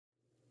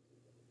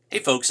Hey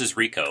folks, it's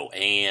Rico,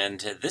 and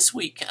this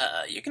week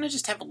you're going to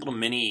just have a little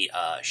mini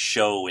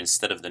show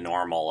instead of the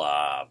normal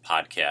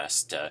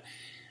podcast.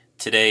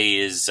 Today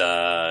is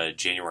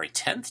January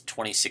 10th,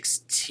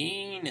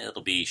 2016.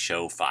 It'll be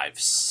show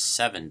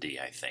 570,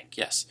 I think.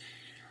 Yes.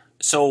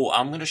 So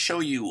I'm going to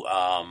show you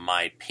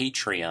my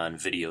Patreon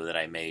video that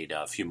I made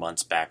a few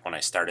months back when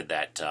I started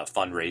that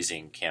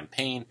fundraising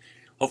campaign.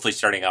 Hopefully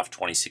starting off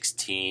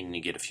 2016,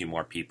 you get a few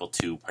more people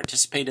to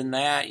participate in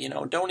that. You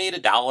know, donate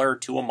 $1 or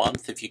 $2 a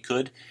month if you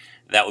could.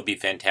 That would be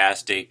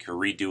fantastic.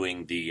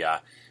 Redoing the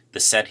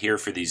set here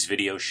for these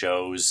video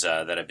shows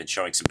that I've been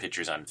showing some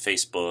pictures on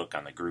Facebook,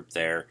 on the group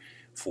there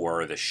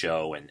for the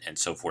show and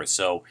so forth.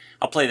 So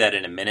I'll play that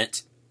in a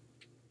minute.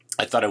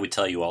 I thought I would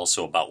tell you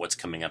also about what's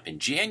coming up in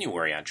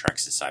January on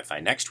Treks and Sci-Fi.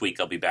 Next week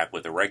I'll be back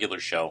with a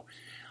regular show,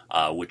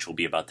 which will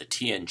be about the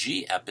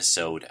TNG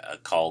episode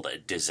called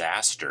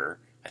Disaster.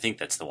 I think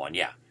that's the one,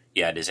 yeah.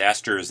 Yeah,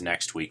 Disaster is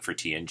next week for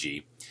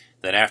TNG.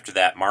 Then after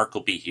that, Mark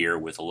will be here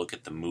with a look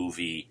at the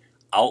movie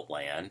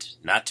Outland,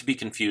 not to be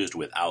confused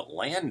with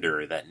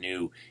Outlander, that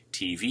new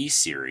TV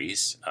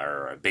series,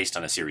 or based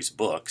on a series of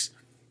books.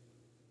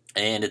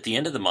 And at the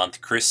end of the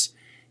month, Chris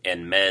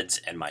and Meds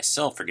and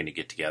myself are going to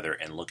get together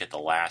and look at the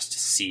last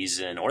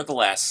season, or the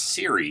last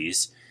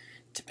series,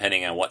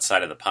 depending on what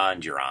side of the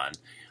pond you're on,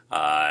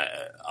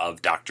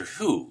 of Doctor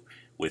Who,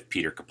 with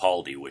Peter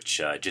Capaldi, which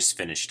just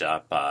finished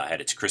up,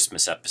 had its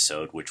Christmas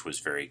episode, which was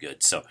very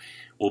good. So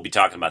we'll be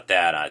talking about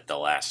that the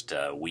last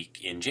week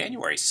in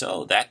January.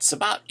 So that's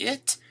about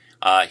it.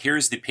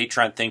 Here's the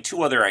Patreon thing.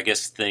 Two other, I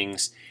guess,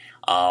 things.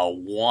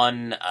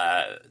 One,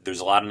 there's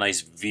a lot of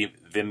nice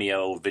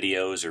Vimeo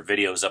videos or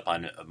videos up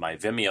on my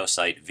Vimeo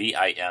site,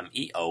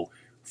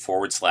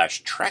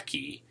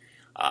 Vimeo/Trekkie,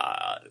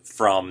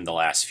 from the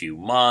last few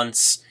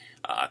months.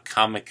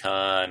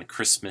 Comic-Con,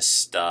 Christmas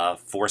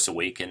stuff, Force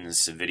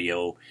Awakens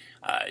video,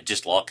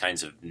 just all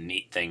kinds of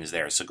neat things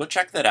there. So go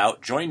check that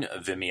out. Join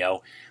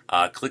Vimeo.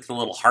 Click the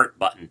little heart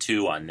button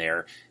too on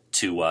there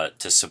to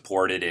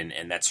support it,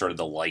 and that's sort of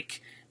the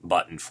like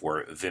button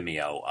for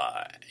Vimeo.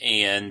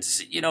 And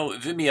you know,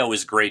 Vimeo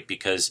is great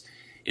because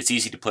it's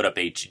easy to put up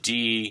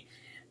HD,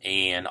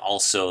 and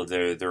also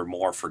they're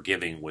more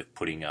forgiving with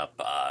putting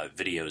up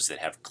videos that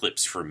have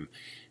clips from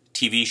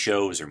TV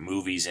shows or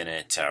movies in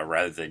it,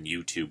 rather than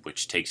YouTube,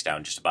 which takes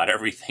down just about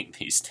everything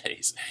these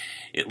days.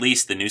 At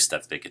least the new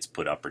stuff that gets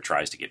put up or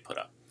tries to get put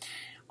up.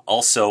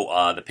 Also,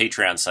 the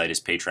Patreon site is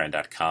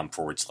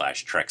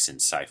patreon.com/Treks and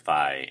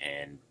Sci-Fi,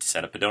 and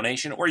set up a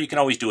donation, or you can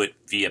always do it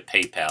via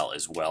PayPal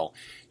as well.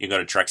 You can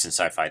go to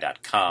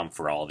treksandsci-fi.com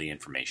for all the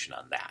information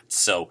on that.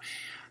 So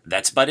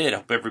that's about it. I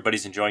hope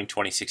everybody's enjoying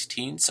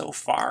 2016 so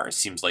far. It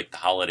seems like the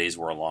holidays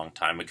were a long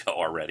time ago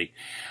already.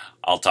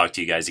 I'll talk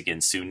to you guys again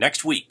soon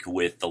next week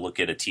with the look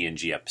at a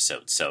TNG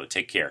episode. So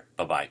take care.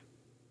 Bye-bye.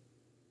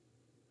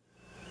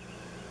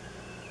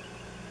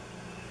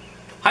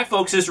 Hi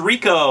folks, it's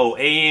Rico,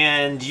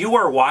 and you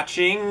are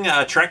watching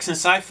Treks and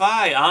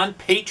Sci-Fi on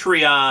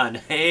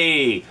Patreon.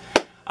 Hey,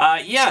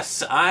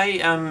 yes, I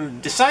am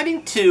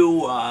deciding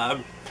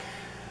to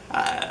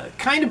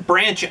kind of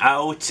branch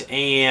out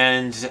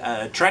and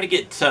try to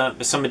get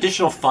some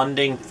additional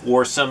funding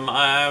for some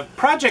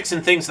projects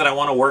and things that I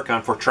want to work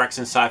on for Treks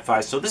and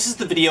Sci-Fi. So this is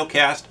the video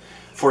cast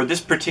for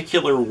this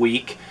particular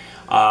week,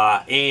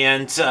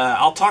 and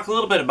I'll talk a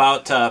little bit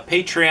about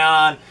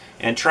Patreon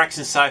and Treks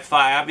and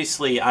Sci-Fi.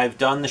 Obviously, I've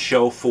done the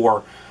show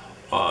for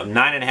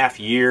 9.5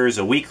 years,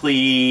 a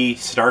weekly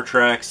Star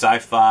Trek,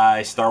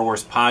 Sci-Fi, Star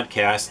Wars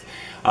podcast,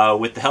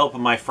 with the help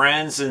of my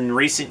friends in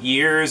recent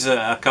years,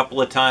 a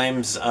couple of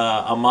times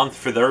a month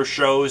for their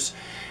shows.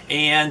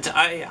 And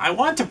I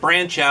want to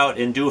branch out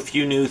and do a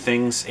few new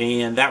things,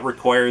 and that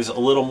requires a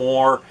little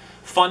more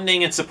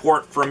funding and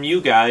support from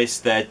you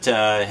guys that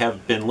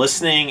have been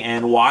listening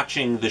and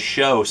watching the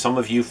show. Some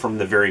of you from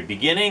the very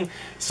beginning,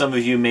 some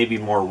of you maybe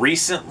more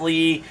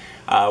recently.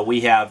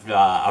 We have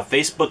a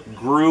Facebook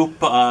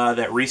group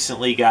that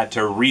recently got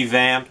to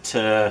revamp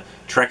to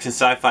Treks and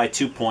Sci-Fi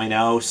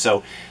 2.0.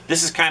 So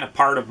this is kind of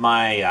part of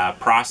my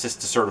process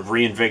to sort of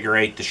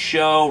reinvigorate the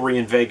show,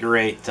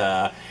 reinvigorate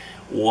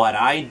what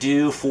I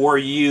do for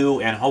you,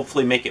 and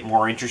hopefully make it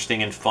more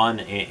interesting and fun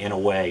in a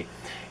way.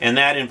 And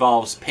that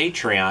involves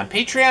Patreon.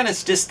 Patreon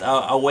is just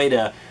a way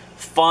to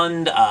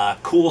fund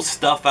cool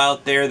stuff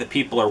out there that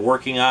people are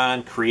working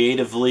on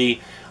creatively.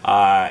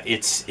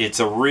 It's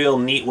a real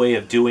neat way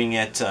of doing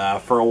it.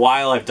 For a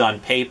while I've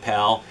done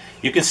PayPal.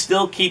 You can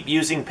still keep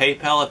using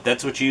PayPal if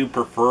that's what you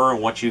prefer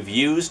and what you've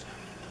used.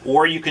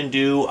 Or you can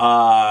do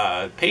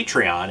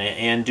Patreon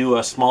and do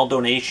a small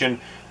donation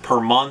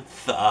per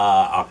month.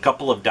 A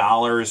couple of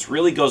dollars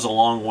really goes a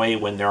long way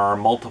when there are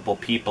multiple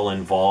people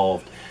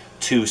involved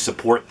to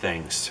support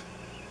things.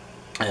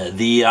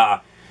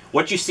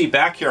 What you see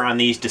back here on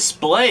these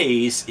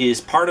displays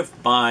is part of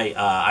my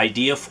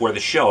idea for the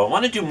show. I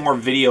want to do more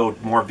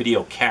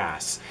video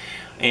casts,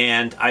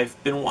 and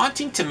I've been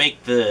wanting to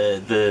make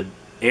the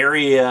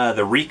area,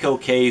 the Rico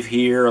Cave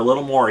here, a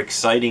little more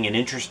exciting and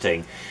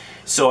interesting.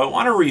 So I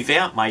want to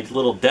revamp my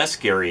little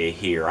desk area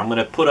here. I'm going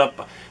to put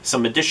up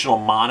some additional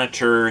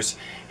monitors,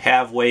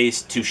 have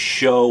ways to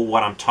show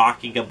what I'm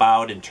talking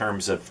about in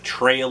terms of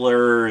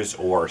trailers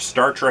or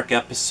Star Trek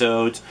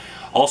episodes.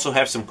 Also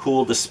have some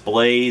cool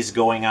displays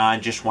going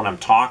on just when I'm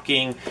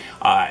talking.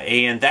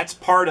 And that's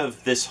part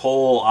of this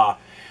whole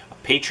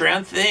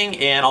Patreon thing,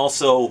 and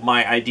also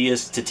my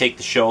ideas to take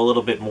the show a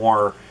little bit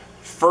more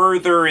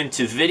further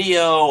into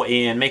video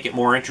and make it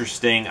more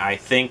interesting, I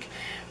think,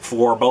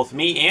 for both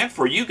me and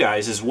for you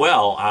guys as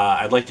well.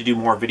 I'd like to do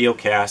more video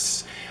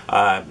casts.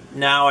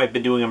 Now I've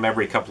been doing them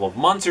every couple of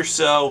months or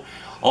so.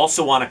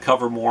 Also want to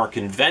cover more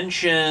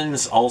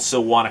conventions,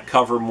 also want to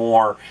cover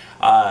more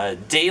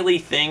daily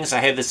things. I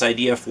have this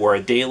idea for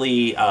a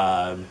daily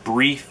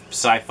brief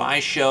sci-fi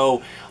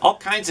show. All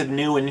kinds of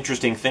new and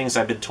interesting things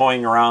I've been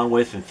toying around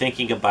with and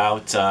thinking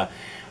about.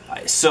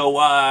 So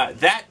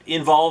that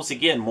involves,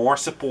 again, more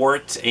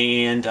support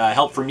and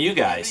help from you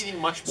guys.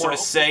 Anything much more to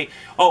say?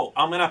 Oh,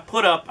 I'm going to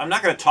put up, I'm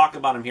not going to talk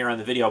about them here on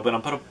the video, but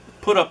I'm going to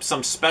put up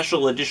some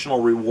special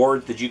additional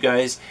reward that you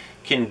guys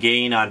can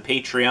gain on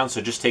Patreon. So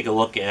just take a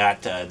look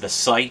at the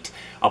site.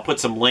 I'll put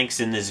some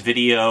links in this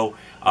video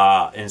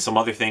and some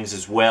other things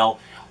as well.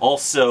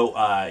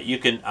 Also, you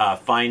can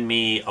find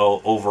me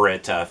over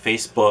at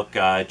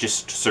Facebook.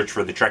 Just search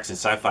for the Treks and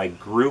Sci-Fi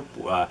group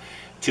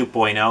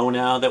 2.0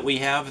 now that we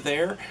have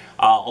there.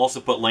 I'll also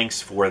put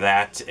links for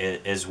that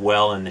as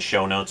well in the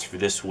show notes for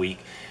this week.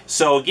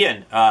 So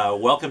again,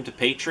 welcome to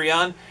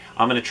Patreon.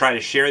 I'm going to try to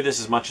share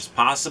this as much as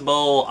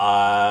possible.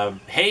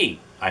 Hey,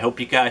 I hope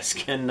you guys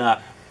can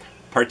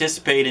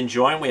participate and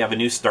join. We have a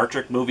new Star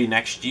Trek movie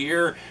next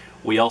year.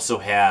 We also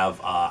have,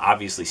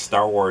 obviously,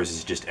 Star Wars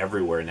is just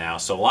everywhere now.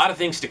 So a lot of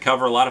things to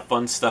cover, a lot of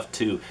fun stuff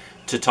to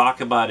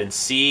talk about and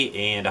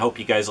see. And I hope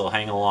you guys will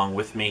hang along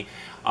with me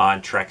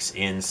on Treks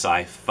in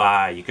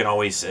Sci-Fi. You can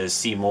always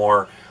see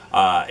more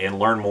and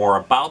learn more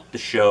about the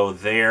show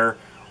there,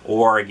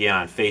 or again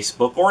on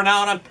Facebook, or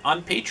now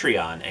on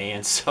Patreon.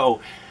 And so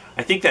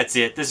I think that's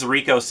it. This is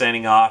Rico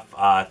signing off.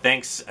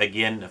 Thanks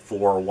again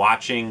for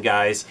watching,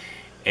 guys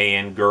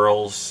and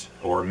girls,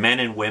 or men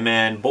and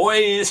women,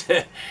 boys,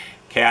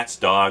 cats,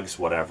 dogs,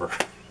 whatever.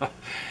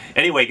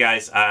 Anyway,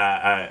 guys,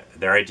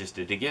 there I just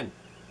did it again.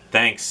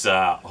 Thanks.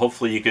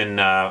 Hopefully you can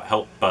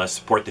help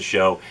support the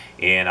show,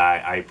 and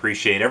I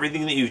appreciate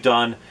everything that you've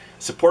done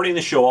supporting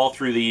the show all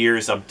through the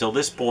years up until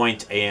this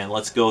point, and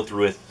let's go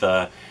through with,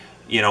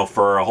 you know,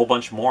 for a whole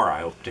bunch more. I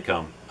hope to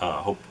come.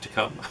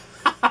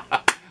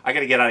 I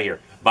gotta get out of here.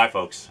 Bye,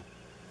 folks.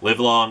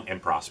 Live long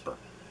and prosper.